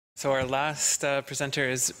So our last presenter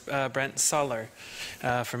is Brent Sawlor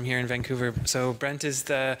from here in Vancouver. So Brent is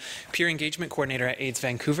the peer engagement coordinator at AIDS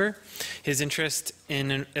Vancouver. His interest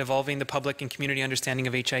in evolving the public and community understanding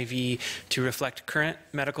of HIV to reflect current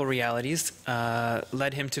medical realities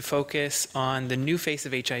led him to focus on the new face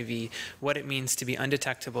of HIV, what it means to be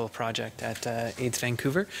undetectable project at AIDS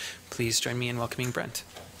Vancouver. Please join me in welcoming Brent.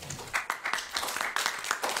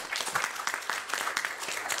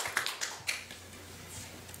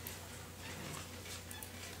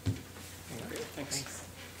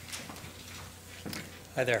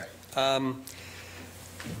 Hi there.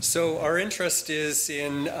 So our interest is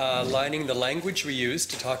in aligning the language we use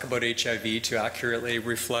to talk about HIV to accurately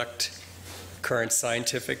reflect current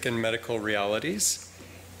scientific and medical realities.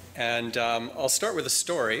 And I'll start with a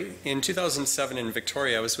story. In 2007 in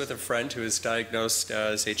Victoria, I was with a friend who was diagnosed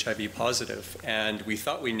as HIV positive, and we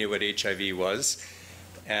thought we knew what HIV was.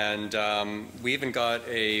 And we even got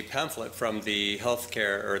a pamphlet from the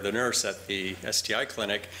healthcare or the nurse at the STI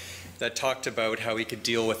clinic that talked about how he could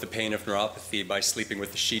deal with the pain of neuropathy by sleeping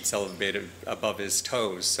with the sheets elevated above his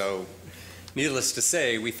toes. So needless to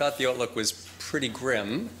say, we thought the outlook was pretty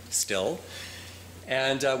grim still.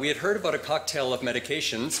 And we had heard about a cocktail of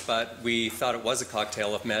medications, but we thought it was a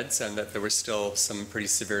cocktail of meds and that there were still some pretty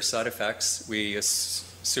severe side effects. We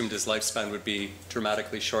assumed his lifespan would be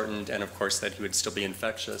dramatically shortened and, of course, that he would still be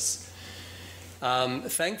infectious.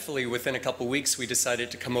 Thankfully, within a couple weeks, we decided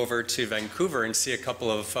to come over to Vancouver and see a couple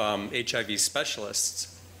of HIV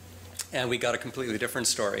specialists, and we got a completely different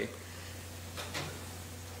story.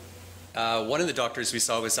 One of the doctors we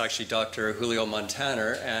saw was actually Dr. Julio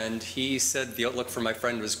Montana, and he said the outlook for my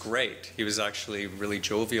friend was great. He was actually really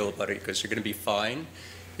jovial about it because you're going to be fine.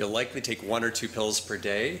 You'll likely take 1 or 2 pills per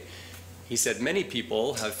day. He said many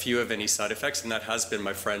people have few of any side effects, and that has been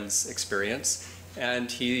my friend's experience.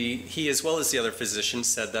 And he, as well as the other physicians,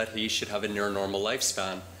 said that he should have a near normal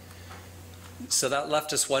lifespan. So that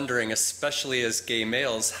left us wondering, especially as gay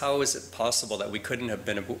males, how is it possible that we couldn't have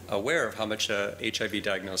been aware of how much a HIV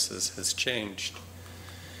diagnosis has changed?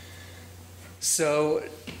 So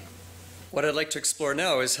what I'd like to explore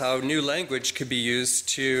now is how new language could be used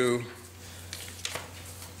to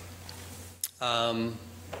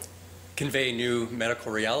convey new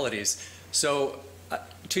medical realities. So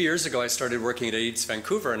 2 years ago, I started working at AIDS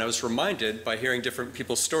Vancouver, and I was reminded by hearing different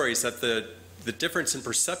people's stories that the difference in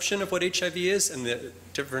perception of what HIV is and the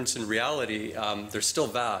difference in reality, they're still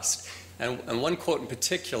vast. And one quote in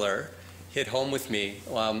particular hit home with me.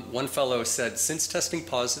 One fellow said, "Since testing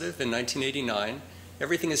positive in 1989,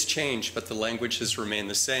 everything has changed, but the language has remained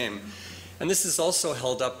the same." And this is also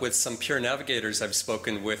held up with some peer navigators I've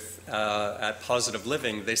spoken with at Positive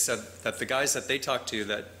Living. They said that the guys that they talk to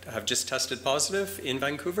that have just tested positive in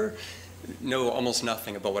Vancouver know almost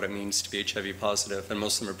nothing about what it means to be HIV positive, and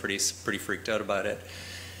most of them are pretty freaked out about it.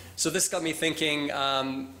 So this got me thinking,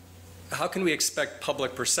 how can we expect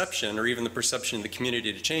public perception or even the perception in the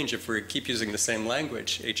community to change if we keep using the same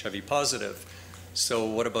language, HIV positive? So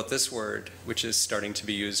what about this word, which is starting to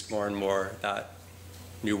be used more and more, that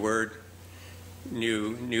new word?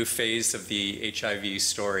 New phase of the HIV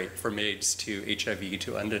story, from AIDS to HIV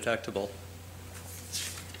to undetectable.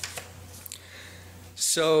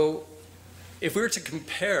 So if we were to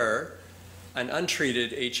compare an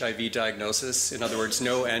untreated HIV diagnosis, in other words,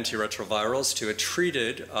 no antiretrovirals, to a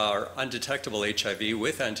treated or undetectable HIV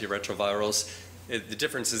with antiretrovirals, the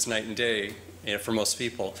difference is night and day for most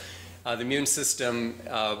people. The immune system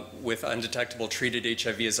with undetectable treated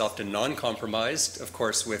HIV is often non-compromised. Of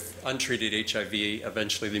course, with untreated HIV,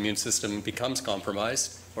 eventually the immune system becomes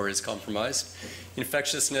compromised or is compromised.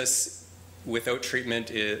 Infectiousness without treatment,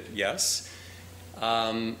 yes.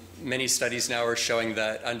 Many studies now are showing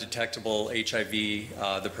that undetectable HIV,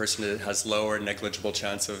 the person has lower negligible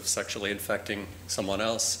chance of sexually infecting someone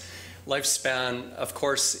else. Lifespan, of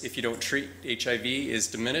course, if you don't treat HIV, is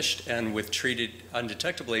diminished, and with treated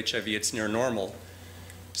undetectable HIV, it's near normal.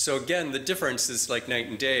 So again, the difference is like night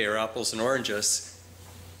and day, or apples and oranges.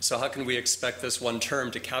 So how can we expect this one term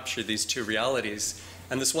to capture these two realities?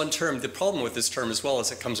 And this one term, the problem with this term as well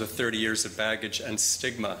is it comes with 30 years of baggage and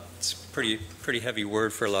stigma. It's a pretty heavy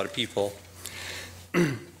word for a lot of people.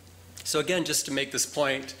 So again, just to make this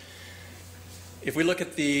point, if we look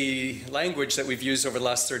at the language that we've used over the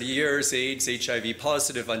last 30 years, AIDS, HIV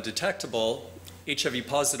positive, undetectable, HIV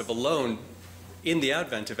positive alone, in the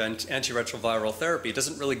advent of antiretroviral therapy,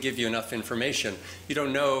 doesn't really give you enough information. You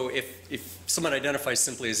don't know if someone identifies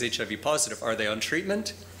simply as HIV positive, are they on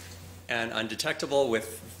treatment and undetectable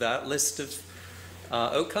with that list of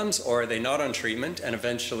outcomes, or are they not on treatment and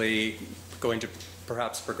eventually going to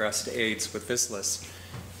perhaps progress to AIDS with this list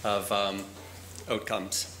of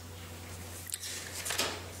outcomes?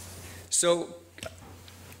 So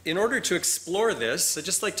in order to explore this, I'd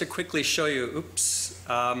just like to quickly show you,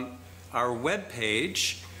 our web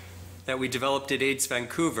page that we developed at AIDS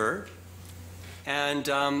Vancouver. And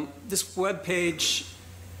this web page,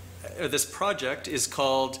 or this project, is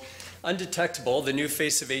called Undetectable, the New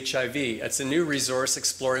Face of HIV. It's a new resource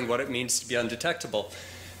exploring what it means to be undetectable.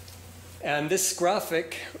 And this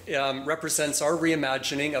graphic represents our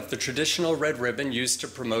reimagining of the traditional red ribbon used to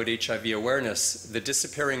promote HIV awareness. The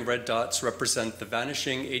disappearing red dots represent the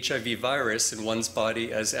vanishing HIV virus in one's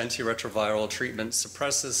body as antiretroviral treatment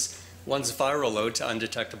suppresses one's viral load to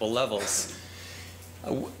undetectable levels.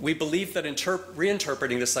 We believe that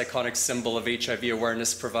reinterpreting this iconic symbol of HIV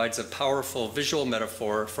awareness provides a powerful visual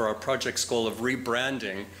metaphor for our project's goal of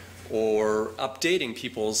rebranding or updating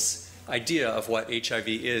people's idea of what HIV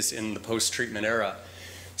is in the post-treatment era.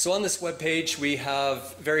 So on this webpage, we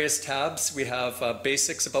have various tabs. We have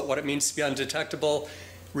basics about what it means to be undetectable,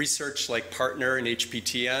 research like partner and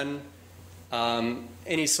HPTN,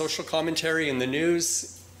 any social commentary in the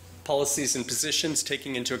news, policies and positions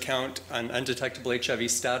taking into account an undetectable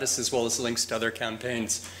HIV status, as well as links to other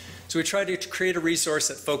campaigns. So we try to create a resource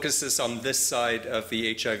that focuses on this side of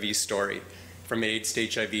the HIV story, from AIDS to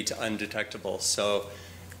HIV to undetectable. So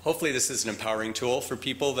hopefully this is an empowering tool for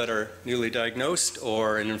people that are newly diagnosed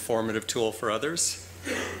or an informative tool for others.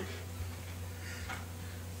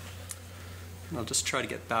 And I'll just try to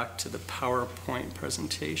get back to the PowerPoint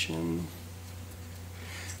presentation.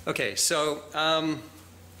 Okay, so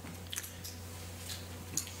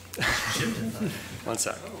Shift F5. one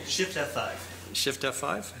sec. Shift F5. Shift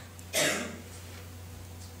F5?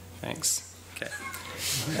 Thanks. Okay.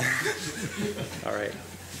 All right.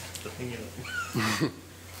 The thing you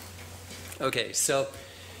Okay, so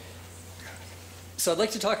I'd like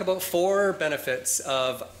to talk about 4 benefits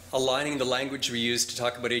of aligning the language we use to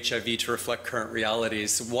talk about HIV to reflect current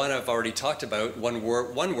realities. One I've already talked about, one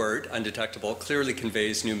word, undetectable, clearly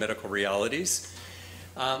conveys new medical realities.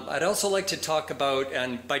 I'd also like to talk about,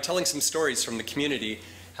 and by telling some stories from the community,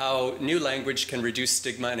 how new language can reduce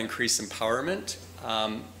stigma and increase empowerment,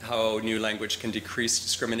 how new language can decrease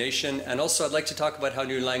discrimination, and also I'd like to talk about how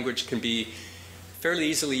new language can be fairly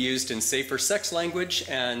easily used in safer sex language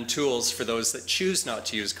and tools for those that choose not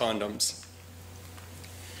to use condoms.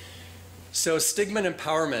 So stigma and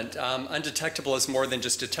empowerment, undetectable is more than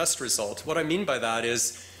just a test result. What I mean by that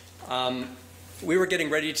is we were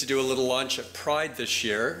getting ready to do a little launch at Pride this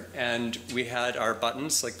year, and we had our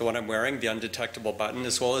buttons, like the one I'm wearing, the undetectable button,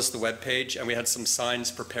 as well as the web page, and we had some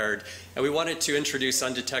signs prepared. And we wanted to introduce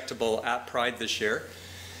undetectable at Pride this year.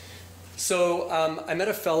 So I met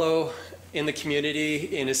a fellow in the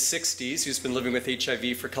community in his 60s who's been living with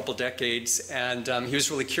HIV for a couple decades, and he was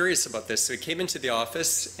really curious about this. So he came into the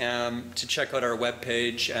office to check out our web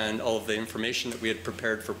page and all of the information that we had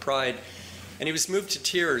prepared for Pride. And he was moved to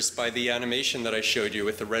tears by the animation that I showed you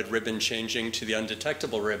with the red ribbon changing to the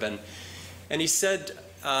undetectable ribbon. And he said,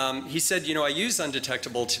 you know, I use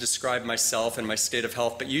undetectable to describe myself and my state of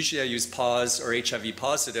health, but usually I use POS or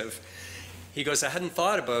HIV-positive. He goes, I hadn't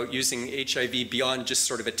thought about using HIV beyond just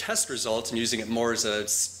sort of a test result and using it more as a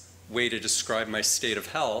way to describe my state of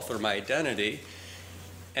health or my identity.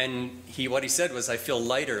 And what he said was, I feel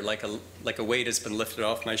lighter, like a weight has been lifted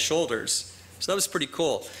off my shoulders. So that was pretty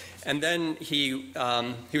cool. And then he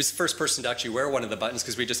was the first person to actually wear one of the buttons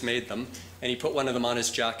because we just made them. And he put one of them on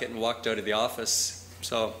his jacket and walked out of the office.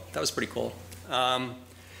 So that was pretty cool.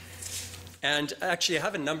 And actually, I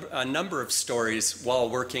have a number of stories while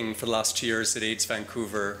working for the last 2 years at AIDS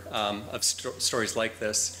Vancouver of stories like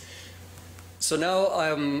this. So now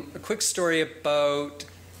a quick story about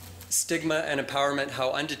stigma and empowerment,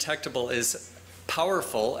 how undetectable is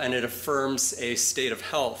powerful and it affirms a state of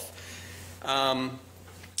health.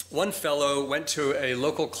 One fellow went to a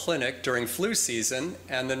local clinic during flu season,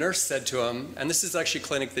 and the nurse said to him, and this is actually a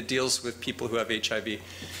clinic that deals with people who have HIV,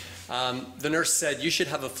 the nurse said, you should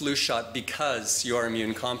have a flu shot because you are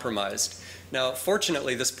immune compromised. Now,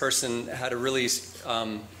 fortunately, this person had a really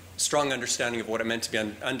strong understanding of what it meant to be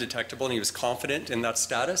undetectable, and he was confident in that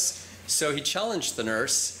status. So he challenged the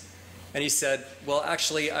nurse, and he said, well,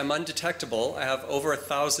 actually, I'm undetectable. I have over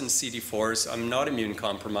 1,000 CD4s. I'm not immune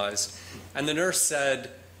compromised. And the nurse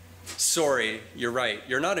said, sorry, you're right.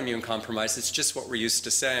 You're not immune compromised. It's just what we're used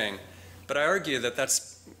to saying. But I argue that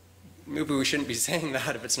maybe we shouldn't be saying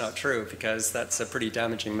that if it's not true, because that's a pretty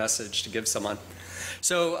damaging message to give someone.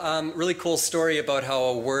 So really cool story about how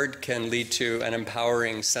a word can lead to an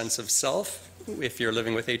empowering sense of self if you're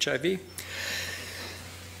living with HIV.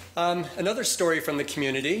 Another story from the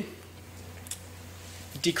community,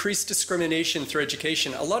 decreased discrimination through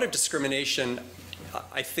education. A lot of discrimination,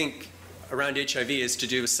 I think, around HIV is to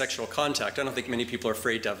do with sexual contact. I don't think many people are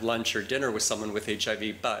afraid to have lunch or dinner with someone with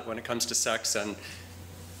HIV, but when it comes to sex and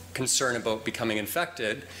concern about becoming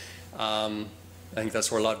infected, I think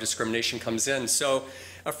that's where a lot of discrimination comes in. So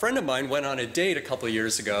a friend of mine went on a date a couple of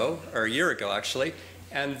years ago, or a year ago actually,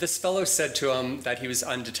 and this fellow said to him that he was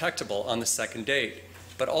undetectable on the second date.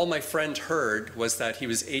 But all my friend heard was that he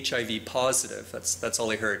was HIV positive. That's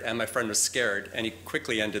all he heard. And my friend was scared, and he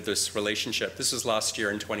quickly ended this relationship. This was last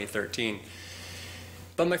year in 2013.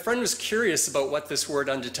 But my friend was curious about what this word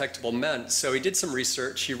undetectable meant, so he did some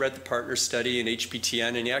research. He read the partner study in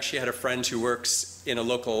HPTN, and he actually had a friend who works in a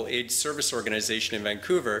local AIDS service organization in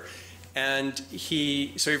Vancouver. And so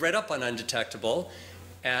he read up on undetectable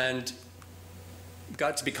and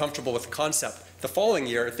got to be comfortable with the concept. The following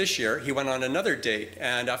year, this year, he went on another date,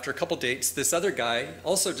 and after a couple dates, this other guy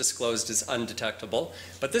also disclosed as undetectable,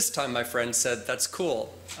 but this time my friend said, that's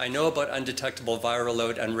cool. I know about undetectable viral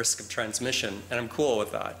load and risk of transmission, and I'm cool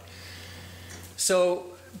with that. So,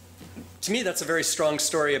 to me, that's a very strong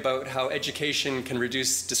story about how education can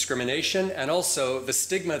reduce discrimination, and also the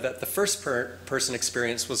stigma that the first person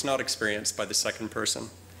experienced was not experienced by the second person.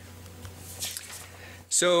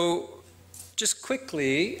 So, just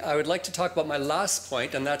quickly, I would like to talk about my last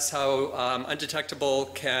point, and that's how undetectable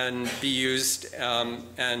can be used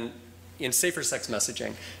and in safer sex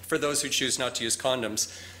messaging for those who choose not to use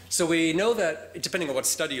condoms. So we know that, depending on what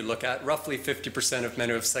study you look at, roughly 50% of men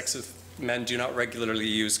who have sex with men do not regularly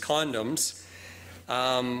use condoms.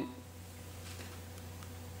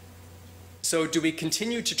 So do we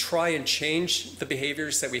continue to try and change the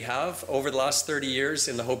behaviors that we have over the last 30 years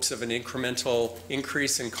in the hopes of an incremental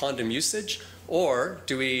increase in condom usage? Or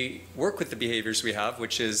do we work with the behaviors we have,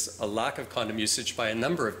 which is a lack of condom usage by a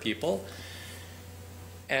number of people,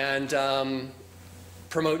 and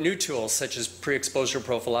promote new tools such as pre-exposure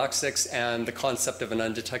prophylaxis and the concept of an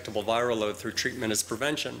undetectable viral load through treatment as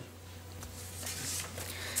prevention?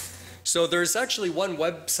 So there's actually one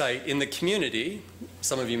website in the community,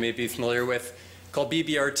 some of you may be familiar with, called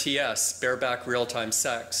BBRTS, Bareback Real-Time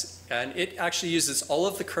Sex. And it actually uses all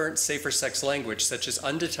of the current safer sex language, such as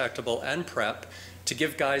undetectable and PrEP, to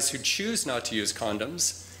give guys who choose not to use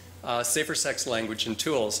condoms safer sex language and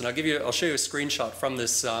tools. And I'll show you a screenshot from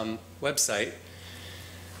this website.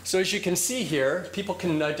 So as you can see here, people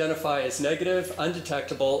can identify as negative,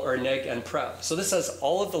 undetectable, or neg and PrEP. So this has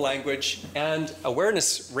all of the language and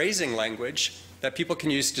awareness-raising language that people can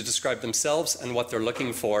use to describe themselves and what they're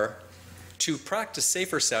looking for to practice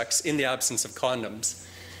safer sex in the absence of condoms.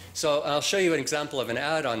 So I'll show you an example of an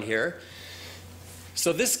ad on here.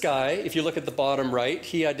 So this guy, if you look at the bottom right,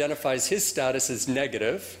 he identifies his status as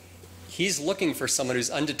negative. He's looking for someone who's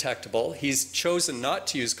undetectable. He's chosen not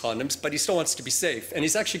to use condoms, but he still wants to be safe. And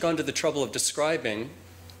he's actually gone to the trouble of describing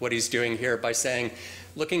what he's doing here by saying,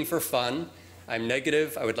 looking for fun, I'm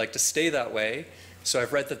negative, I would like to stay that way, so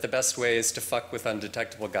I've read that the best way is to fuck with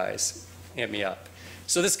undetectable guys. Hit me up.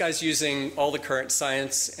 So this guy's using all the current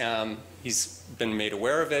science. He's been made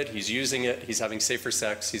aware of it, he's using it, he's having safer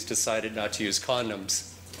sex, he's decided not to use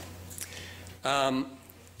condoms.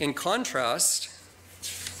 In contrast,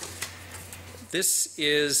 this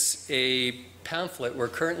is a pamphlet we're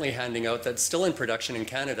currently handing out that's still in production in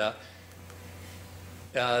Canada.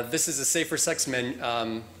 This is a safer sex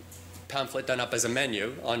pamphlet done up as a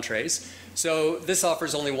menu, entrees. So this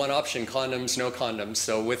offers only one option, condoms, no condoms.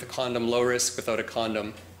 So with a condom, low risk, without a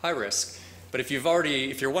condom, high risk. But if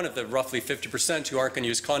you're one of the roughly 50% who aren't going to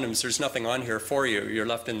use condoms, there's nothing on here for you. You're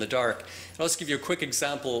left in the dark. And I'll just give you a quick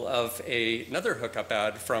example of another hookup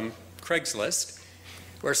ad from Craigslist,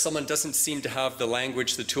 where someone doesn't seem to have the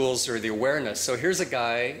language, the tools, or the awareness. So here's a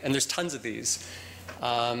guy, and there's tons of these.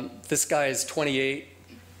 This guy is 28,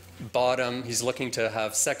 bottom. He's looking to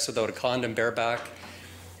have sex without a condom, bareback.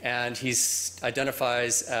 And he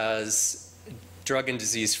identifies as drug and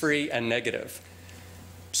disease-free and negative.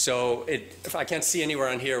 So if I can't see anywhere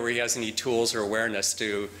on here where he has any tools or awareness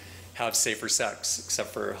to have safer sex, except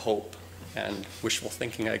for hope and wishful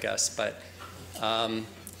thinking, I guess. But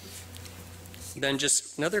then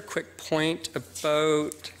just another quick point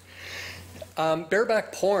about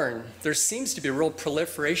bareback porn. There seems to be a real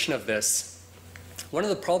proliferation of this. One of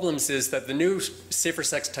the problems is that the new safer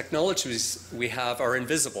sex technologies we have are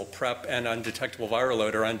invisible. PrEP and undetectable viral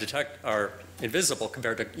load are invisible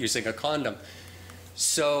compared to using a condom.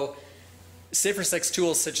 So safer sex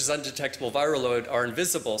tools such as undetectable viral load are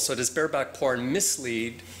invisible. So does bareback porn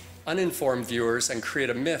mislead uninformed viewers and create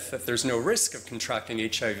a myth that there's no risk of contracting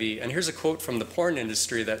HIV? And here's a quote from the porn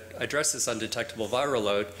industry that addresses undetectable viral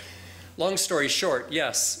load. Long story short,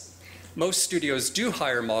 yes, most studios do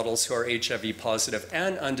hire models who are HIV positive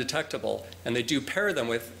and undetectable, and they do pair them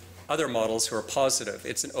with other models who are positive.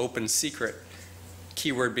 It's an open secret,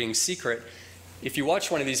 keyword being secret. If you watch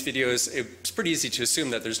one of these videos, it's pretty easy to assume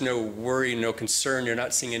that there's no worry, no concern, you're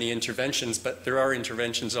not seeing any interventions, but there are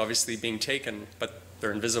interventions obviously being taken, but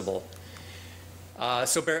they're invisible.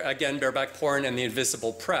 Again, bareback porn and the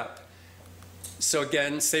invisible PrEP. So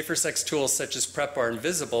again, safer sex tools such as PrEP are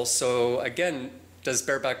invisible. So again, does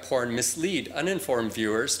bareback porn mislead uninformed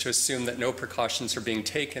viewers to assume that no precautions are being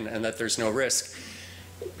taken and that there's no risk?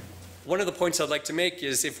 One of the points I'd like to make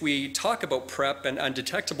is if we talk about PrEP and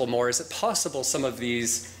undetectable more, is it possible some of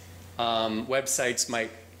these websites might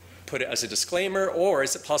put it as a disclaimer, or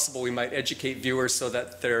is it possible we might educate viewers so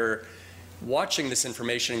that they're watching this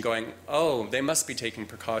information and going, oh, they must be taking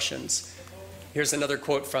precautions. Here's another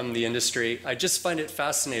quote from the industry. I just find it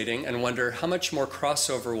fascinating and wonder how much more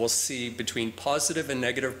crossover we'll see between positive and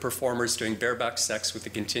negative performers doing bareback sex with the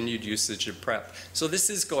continued usage of PrEP. So this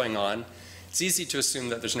is going on. It's easy to assume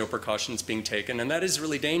that there's no precautions being taken, and that is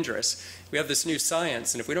really dangerous. We have this new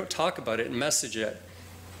science, and if we don't talk about it and message it,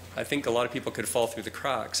 I think a lot of people could fall through the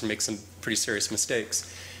cracks and make some pretty serious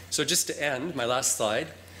mistakes. So just to end, my last slide.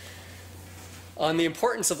 On the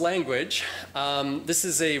importance of language, this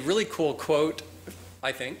is a really cool quote,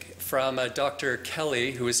 I think, from Dr.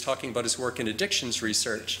 Kelly, who is talking about his work in addictions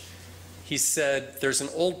research. He said, there's an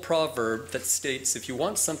old proverb that states, if you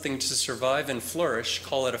want something to survive and flourish,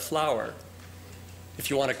 call it a flower. If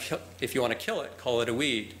you want to kill it, call it a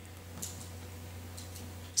weed.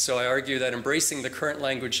 So I argue that embracing the current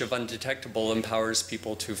language of undetectable empowers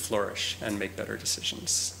people to flourish and make better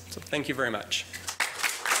decisions. So thank you very much.